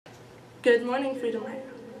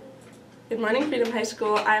Good morning, Freedom High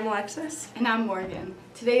School. I'm Alexis. And I'm Morgan.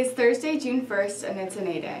 Today is Thursday, June 1st, and it's an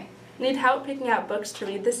A Day. Need help picking out books to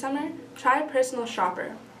read this summer? Try Personal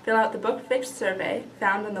Shopper. Fill out the Book Fix survey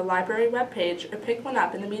found on the library webpage or pick one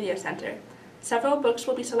up in the Media Center. Several books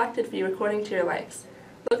will be selected for you according to your likes.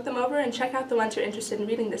 Look them over and check out the ones you're interested in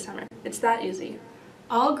reading this summer. It's that easy.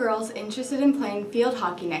 All girls interested in playing field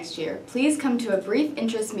hockey next year, please come to a brief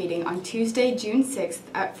interest meeting on Tuesday, June 6th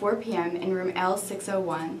at 4 p.m. in room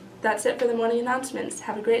L601. That's it for the morning announcements.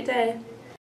 Have a great day.